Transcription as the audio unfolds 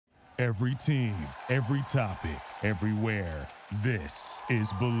Every team, every topic, everywhere. This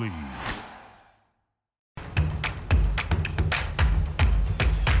is Believe.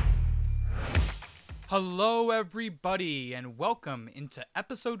 Hello, everybody, and welcome into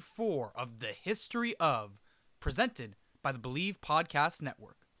episode 4 of The History of, presented by the Believe Podcast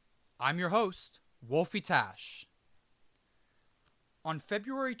Network. I'm your host, Wolfie Tash. On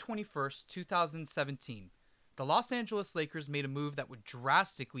February 21st, 2017, the Los Angeles Lakers made a move that would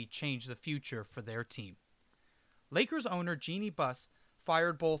drastically change the future for their team. Lakers owner Jeanie Buss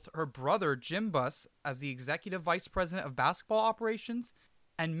fired both her brother Jim Buss as the executive vice president of basketball operations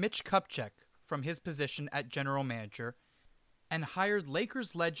and Mitch Kupchak from his position at general manager, and hired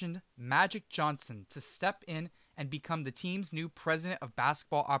Lakers legend Magic Johnson to step in and become the team's new president of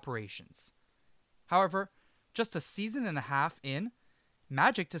basketball operations. However, just a season and a half in,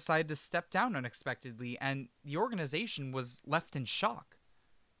 Magic decided to step down unexpectedly, and the organization was left in shock.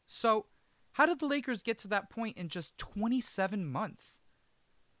 So, how did the Lakers get to that point in just 27 months?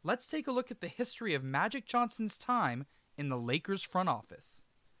 Let's take a look at the history of Magic Johnson's time in the Lakers front office.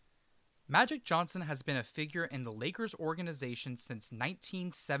 Magic Johnson has been a figure in the Lakers organization since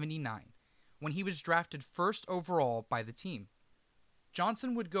 1979, when he was drafted first overall by the team.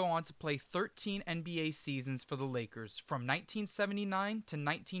 Johnson would go on to play 13 NBA seasons for the Lakers from 1979 to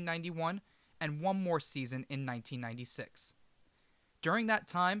 1991 and one more season in 1996. During that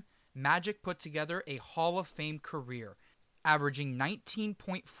time, Magic put together a Hall of Fame career, averaging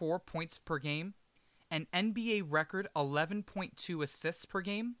 19.4 points per game, an NBA record 11.2 assists per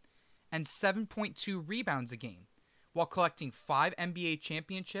game, and 7.2 rebounds a game, while collecting 5 NBA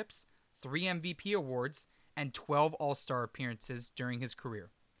championships, 3 MVP awards, and 12 All-Star appearances during his career.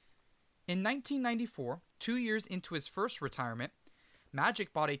 In 1994, 2 years into his first retirement,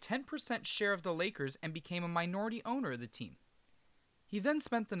 Magic bought a 10% share of the Lakers and became a minority owner of the team. He then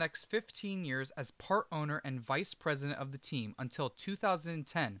spent the next 15 years as part owner and vice president of the team until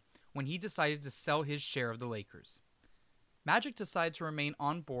 2010, when he decided to sell his share of the Lakers. Magic decided to remain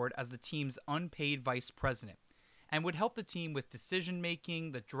on board as the team's unpaid vice president, and would help the team with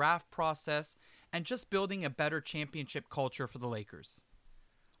decision-making, the draft process, and just building a better championship culture for the Lakers.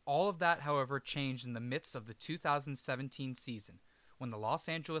 All of that, however, changed in the midst of the 2017 season, when the Los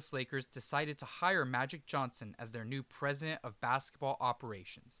Angeles Lakers decided to hire Magic Johnson as their new president of basketball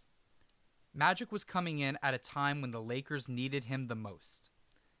operations. Magic was coming in at a time when the Lakers needed him the most.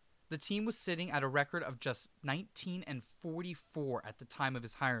 The team was sitting at a record of just 19-44 at the time of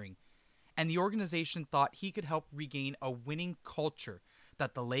his hiring, and the organization thought he could help regain a winning culture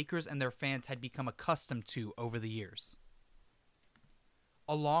that the Lakers and their fans had become accustomed to over the years.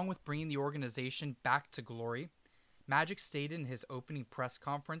 Along with bringing the organization back to glory, Magic stated in his opening press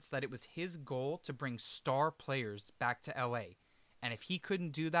conference that it was his goal to bring star players back to LA, and if he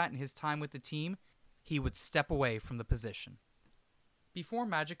couldn't do that in his time with the team, he would step away from the position. Before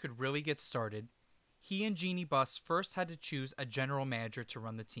Magic could really get started, he and Jeanie Buss first had to choose a general manager to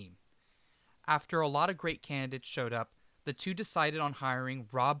run the team. After a lot of great candidates showed up, the two decided on hiring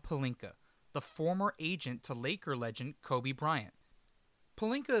Rob Pelinka, the former agent to Laker legend Kobe Bryant.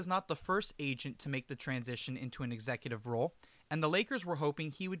 Pelinka is not the first agent to make the transition into an executive role, and the Lakers were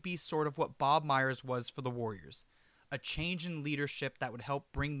hoping he would be sort of what Bob Myers was for the Warriors, a change in leadership that would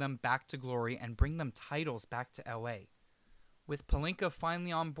help bring them back to glory and bring them titles back to LA. With Pelinka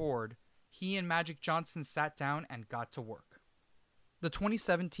finally on board, he and Magic Johnson sat down and got to work. The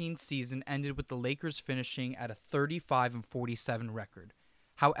 2017 season ended with the Lakers finishing at a 35-47 record.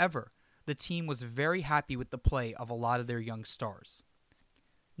 However, the team was very happy with the play of a lot of their young stars.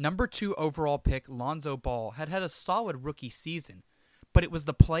 Number 2 overall pick Lonzo Ball had a solid rookie season, but it was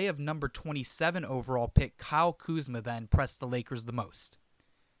the play of number 27 overall pick Kyle Kuzma that impressed the Lakers the most.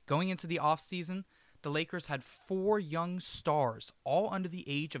 Going into the offseason, the Lakers had 4 young stars, all under the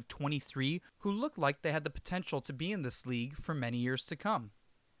age of 23, who looked like they had the potential to be in this league for many years to come.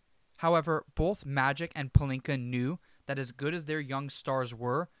 However, both Magic and Pelinka knew that as good as their young stars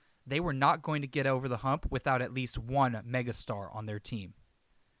were, they were not going to get over the hump without at least one megastar on their team.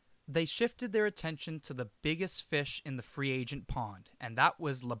 They shifted their attention to the biggest fish in the free agent pond, and that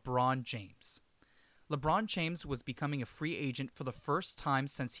was LeBron James. LeBron James was becoming a free agent for the first time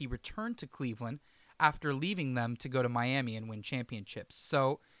since he returned to Cleveland after leaving them to go to Miami and win championships.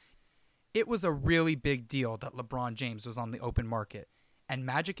 So it was a really big deal that LeBron James was on the open market, and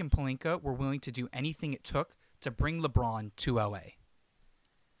Magic and Pelinka were willing to do anything it took to bring LeBron to LA.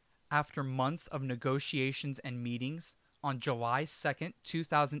 After months of negotiations and meetings, on July 2nd,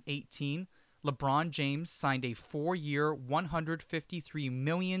 2018, LeBron James signed a 4-year, $153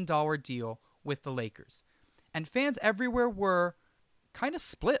 million deal with the Lakers. And fans everywhere were kind of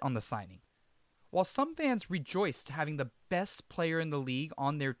split on the signing. While some fans rejoiced having the best player in the league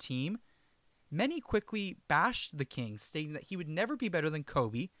on their team, many quickly bashed the Kings, stating that he would never be better than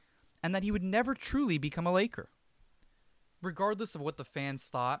Kobe and that he would never truly become a Laker. Regardless of what the fans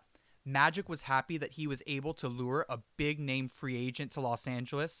thought, Magic was happy that he was able to lure a big-name free agent to Los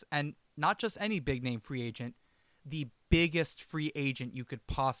Angeles, and not just any big-name free agent, the biggest free agent you could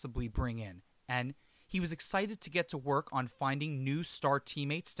possibly bring in. And he was excited to get to work on finding new star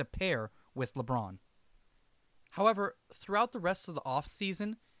teammates to pair with LeBron. However, throughout the rest of the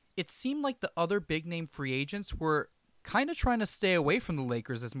offseason, it seemed like the other big-name free agents were kind of trying to stay away from the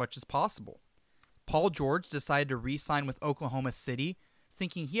Lakers as much as possible. Paul George decided to re-sign with Oklahoma City,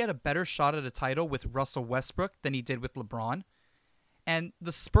 thinking he had a better shot at a title with Russell Westbrook than he did with LeBron. And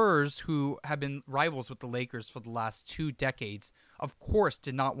the Spurs, who have been rivals with the Lakers for the last 2 decades, of course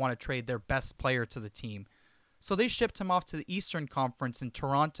did not want to trade their best player to the team. So they shipped him off to the Eastern Conference in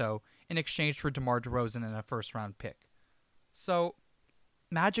Toronto in exchange for DeMar DeRozan and a first-round pick. So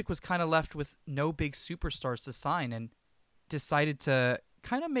Magic was kind of left with no big superstars to sign and decided to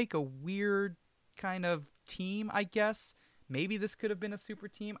kind of make a weird kind of team, I guess. Maybe this could have been a super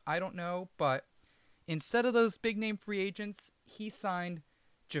team. I don't know. But instead of those big-name free agents, he signed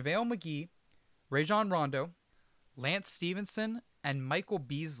JaVale McGee, Rajon Rondo, Lance Stevenson, and Michael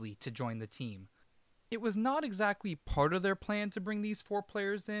Beasley to join the team. It was not exactly part of their plan to bring these 4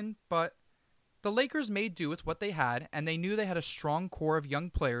 players in, but the Lakers made do with what they had, and they knew they had a strong core of young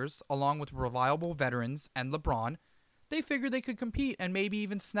players, along with reliable veterans and LeBron. They figured they could compete and maybe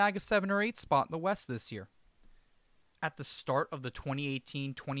even snag a 7 or 8 spot in the West this year. At the start of the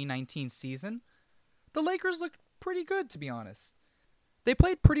 2018-2019 season, the Lakers looked pretty good, to be honest. They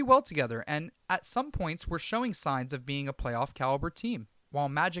played pretty well together, and at some points were showing signs of being a playoff caliber team, while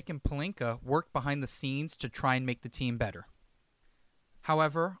Magic and Pelinka worked behind the scenes to try and make the team better.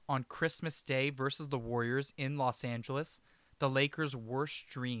 However, on Christmas Day versus the Warriors in Los Angeles, the Lakers' worst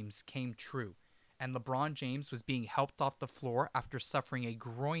dreams came true, and LeBron James was being helped off the floor after suffering a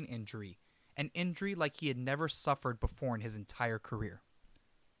groin injury, an injury like he had never suffered before in his entire career.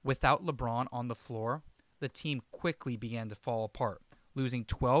 Without LeBron on the floor, the team quickly began to fall apart, losing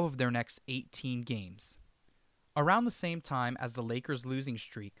 12 of their next 18 games. Around the same time as the Lakers' losing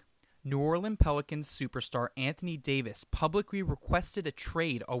streak, New Orleans Pelicans superstar Anthony Davis publicly requested a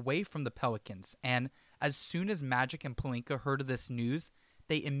trade away from the Pelicans, and as soon as Magic and Pelinka heard of this news,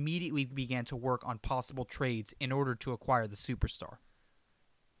 they immediately began to work on possible trades in order to acquire the superstar.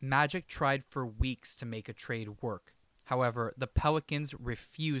 Magic tried for weeks to make a trade work. However, the Pelicans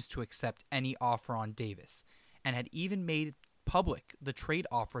refused to accept any offer on Davis, and had even made public the trade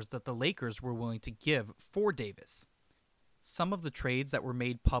offers that the Lakers were willing to give for Davis. Some of the trades that were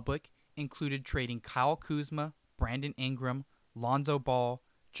made public included trading Kyle Kuzma, Brandon Ingram, Lonzo Ball,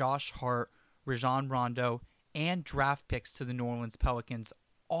 Josh Hart, Rajon Rondo, and draft picks to the New Orleans Pelicans,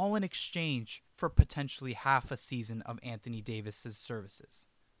 all in exchange for potentially half a season of Anthony Davis's services.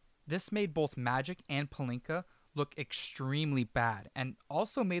 This made both Magic and Pelinka look extremely bad, and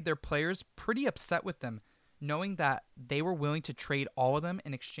also made their players pretty upset with them, knowing that they were willing to trade all of them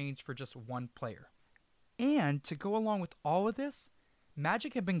in exchange for just one player. And to go along with all of this,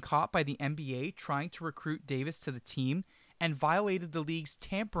 Magic had been caught by the NBA trying to recruit Davis to the team and violated the league's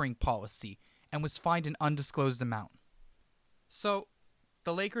tampering policy and was fined an undisclosed amount. So,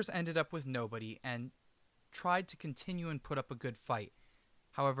 the Lakers ended up with nobody and tried to continue and put up a good fight.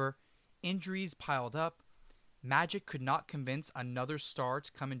 However, injuries piled up, Magic could not convince another star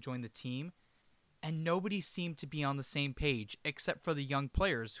to come and join the team, and nobody seemed to be on the same page except for the young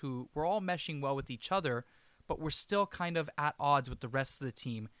players who were all meshing well with each other, but were still kind of at odds with the rest of the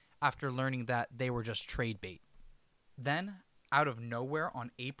team after learning that they were just trade bait. Then, out of nowhere on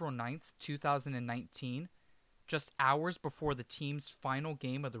April 9th, 2019, just hours before the team's final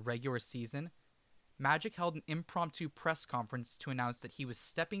game of the regular season, Magic held an impromptu press conference to announce that he was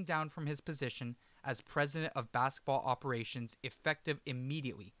stepping down from his position as president of basketball operations effective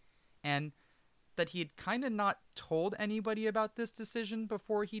immediately, and that he had kind of not told anybody about this decision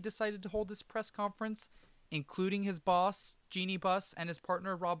before he decided to hold this press conference, including his boss, Jeanie Buss, and his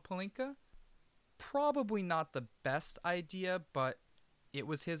partner, Rob Pelinka. Probably not the best idea, but it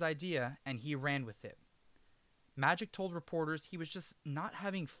was his idea, and he ran with it. Magic told reporters he was just not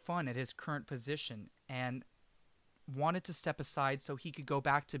having fun at his current position and wanted to step aside so he could go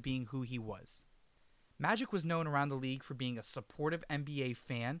back to being who he was. Magic was known around the league for being a supportive NBA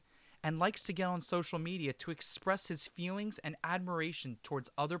fan and likes to get on social media to express his feelings and admiration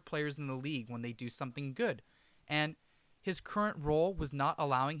towards other players in the league when they do something good, and his current role was not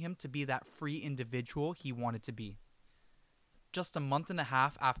allowing him to be that free individual he wanted to be. just a month and a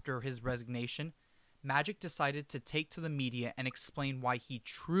half after his resignation, Magic decided to take to the media and explain why he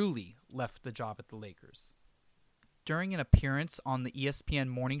truly left the job at the Lakers. During an appearance on the ESPN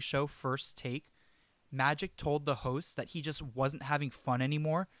morning show First Take, Magic told the host that he just wasn't having fun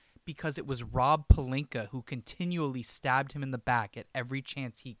anymore because it was Rob Pelinka who continually stabbed him in the back at every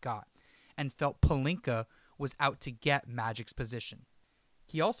chance he got, and felt Pelinka was out to get Magic's position.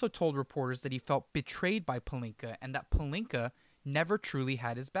 He also told reporters that he felt betrayed by Pelinka and that Pelinka never truly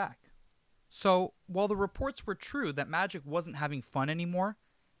had his back. So, while the reports were true that Magic wasn't having fun anymore,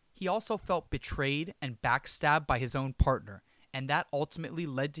 he also felt betrayed and backstabbed by his own partner, and that ultimately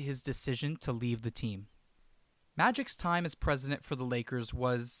led to his decision to leave the team. Magic's time as president for the Lakers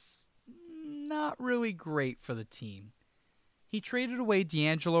was not really great for the team. He traded away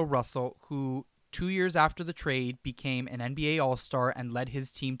D'Angelo Russell, who 2 years after the trade became an NBA All-Star and led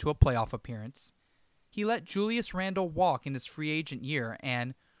his team to a playoff appearance. He let Julius Randle walk in his free agent year,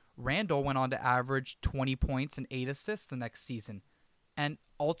 and Randle went on to average 20 points and 8 assists the next season, and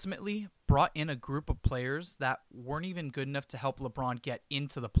ultimately brought in a group of players that weren't even good enough to help LeBron get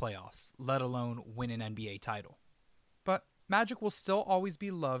into the playoffs, let alone win an NBA title. But Magic will still always be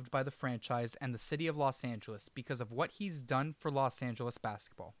loved by the franchise and the city of Los Angeles because of what he's done for Los Angeles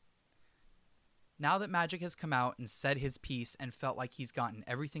basketball. Now that Magic has come out and said his piece and felt like he's gotten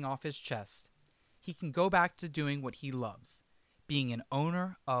everything off his chest, he can go back to doing what he loves, being an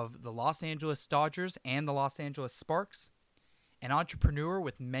owner of the Los Angeles Dodgers and the Los Angeles Sparks, an entrepreneur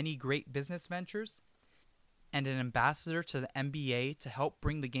with many great business ventures, and an ambassador to the NBA to help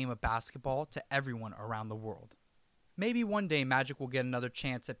bring the game of basketball to everyone around the world. Maybe one day Magic will get another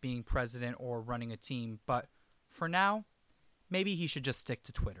chance at being president or running a team, but for now, maybe he should just stick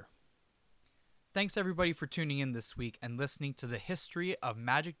to Twitter. Thanks everybody for tuning in this week and listening to the history of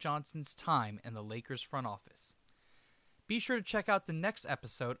Magic Johnson's time in the Lakers front office. Be sure to check out the next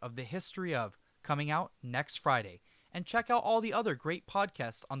episode of The History Of, coming out next Friday, and check out all the other great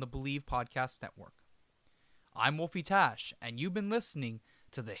podcasts on the Believe Podcast Network. I'm Wolfie Tash, and you've been listening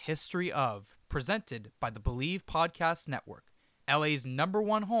to The History Of, presented by the Believe Podcast Network, LA's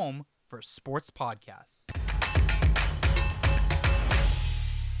 #1 home for sports podcasts.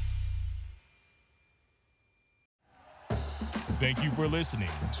 Thank you for listening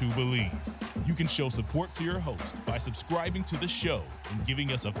to Believe. You can show support to your host by subscribing to the show and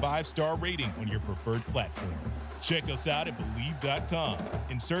giving us a 5-star rating on your preferred platform. Check us out at Believe.com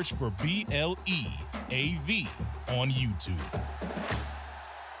and search for BLEAV on YouTube.